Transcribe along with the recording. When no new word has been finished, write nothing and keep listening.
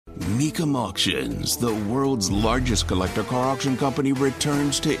Mecum Auctions, the world's largest collector car auction company,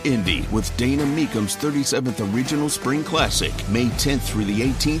 returns to Indy with Dana Mecum's 37th Original Spring Classic, May 10th through the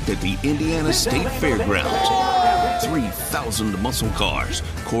 18th at the Indiana State Fairgrounds. 3,000 muscle cars,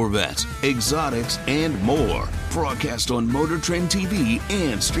 Corvettes, exotics, and more. Broadcast on Motor Trend TV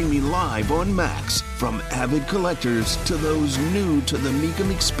and streaming live on Max. From avid collectors to those new to the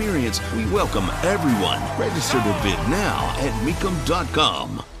Mecum experience, we welcome everyone. Register to bid now at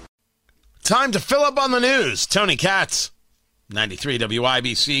Mecum.com. Time to fill up on the news. Tony Katz, 93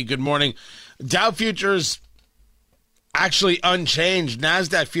 WIBC. Good morning. Dow futures actually unchanged.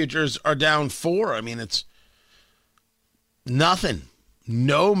 NASDAQ futures are down 4. I mean, it's nothing.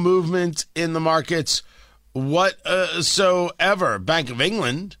 No movement in the markets whatsoever. Bank of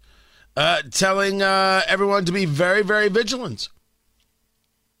England telling everyone to be very, very vigilant.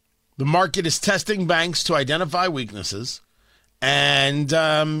 The market is testing banks to identify weaknesses, and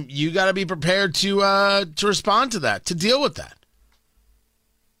you got to be prepared to respond to that, to deal with that.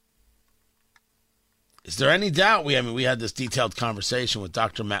 Is there any doubt? We had this detailed conversation with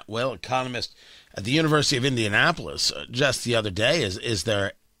Dr. Matt Will, economist at the University of Indianapolis, just the other day. Is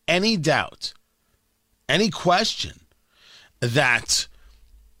there any doubt, any question that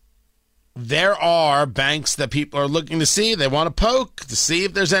there are banks that people are looking to see, they want to poke to see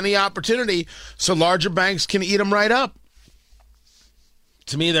if there's any opportunity so larger banks can eat them right up?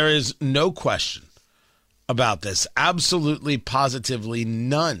 To me, there is no question about this. Absolutely, positively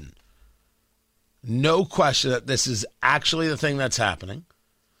none. No question that this is actually the thing that's happening.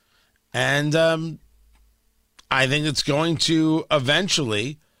 And I think it's going to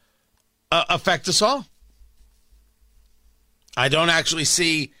eventually affect us all. I don't actually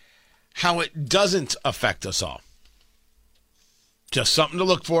see how it doesn't affect us all. Just something to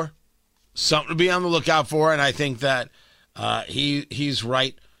look for, something to be on the lookout for, and I think that he's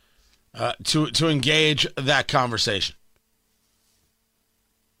right to engage that conversation.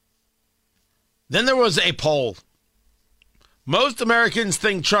 Then there was a poll. Most Americans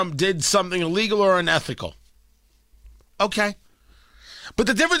think Trump did something illegal or unethical. Okay. But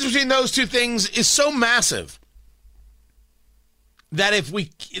the difference between those two things is so massive that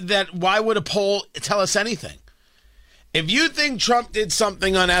why would a poll tell us anything? If you think Trump did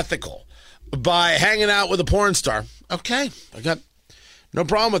something unethical by hanging out with a porn star, okay, I got no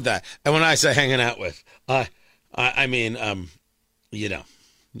problem with that. And when I say hanging out with, I mean, I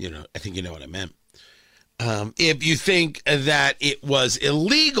think you know what I meant. If you think that it was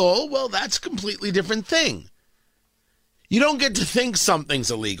illegal, well, that's a completely different thing. You don't get to think something's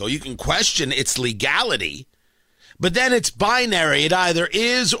illegal. You can question its legality, but then it's binary. It either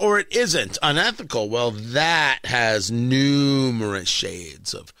is or it isn't. Unethical, well, that has numerous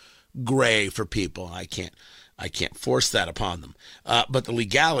shades of gray for people. I can't force that upon them. But the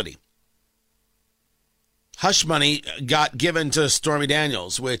legality. Hush money got given to Stormy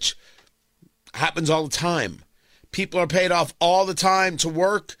Daniels, which happens all the time. People are paid off all the time to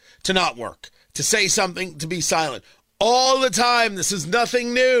work, to not work, to say something, to be silent. All the time. This is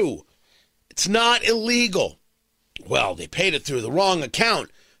nothing new. It's not illegal. Well, they paid it through the wrong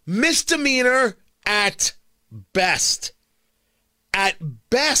account. Misdemeanor at best. At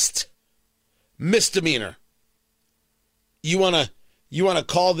best, misdemeanor. You wanna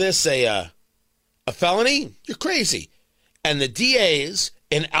call this a felony? You're crazy. And the DAs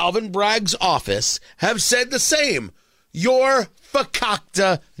in Alvin Bragg's office have said the same. You're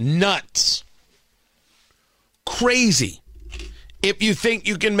fakakta nuts. Crazy. If you think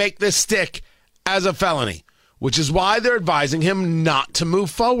you can make this stick as a felony, which is why they're advising him not to move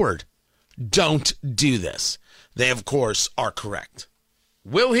forward. Don't do this. They, of course, are correct.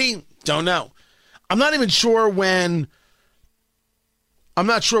 Will he? Don't know. I'm not sure when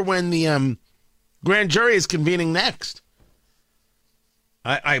the grand jury is convening next.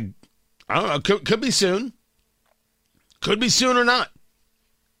 I don't know. Could be soon. Could be soon or not.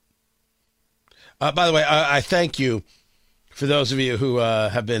 By the way, I thank you for those of you who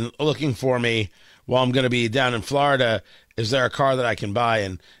have been looking for me while I'm going to be down in Florida. Is there a car that I can buy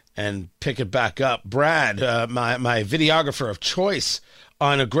and pick it back up? Brad, my videographer of choice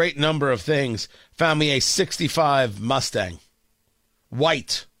on a great number of things, found me a 65 Mustang.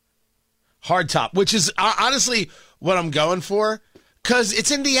 White. Hardtop, which is honestly what I'm going for. Because it's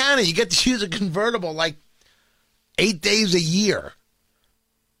Indiana. You get to use a convertible like 8 days a year.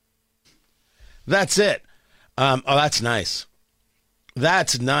 That's it. That's nice.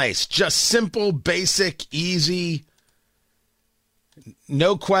 That's nice. Just simple, basic, easy.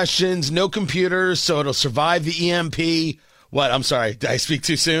 No questions, no computers, so it'll survive the EMP. What? I'm sorry. Did I speak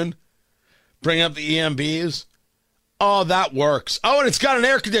too soon? Bring up the EMPs? Oh, that works. Oh, and it's got an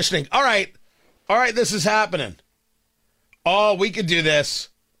air conditioning. All right, this is happening. Oh, we can do this.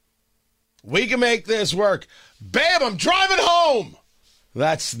 We can make this work. Bam, I'm driving home.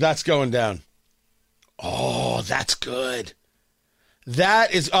 That's going down. Oh, that's good.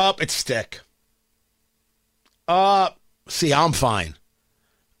 That is up. It's stick. See, I'm fine.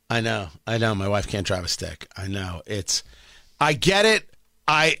 I know. My wife can't drive a stick. I know. I get it.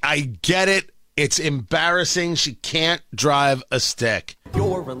 I get it. It's embarrassing. She can't drive a stick.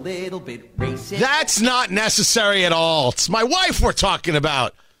 You're a little bit racist. That's not necessary at all. It's my wife we're talking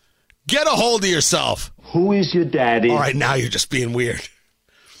about. Get a hold of yourself. Who is your daddy? All right, now you're just being weird.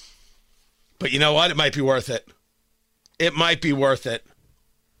 But you know what? It might be worth it. It might be worth it.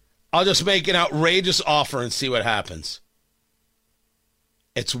 I'll just make an outrageous offer and see what happens.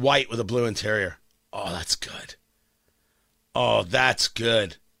 It's white with a blue interior. Oh, that's good. Oh, that's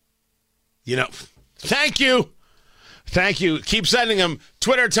good. You know, thank you. Thank you. Keep sending them.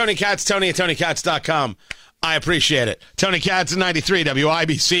 Twitter, Tony Katz, Tony at TonyKatz.com. I appreciate it. Tony Katz, 93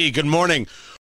 WIBC. Good morning.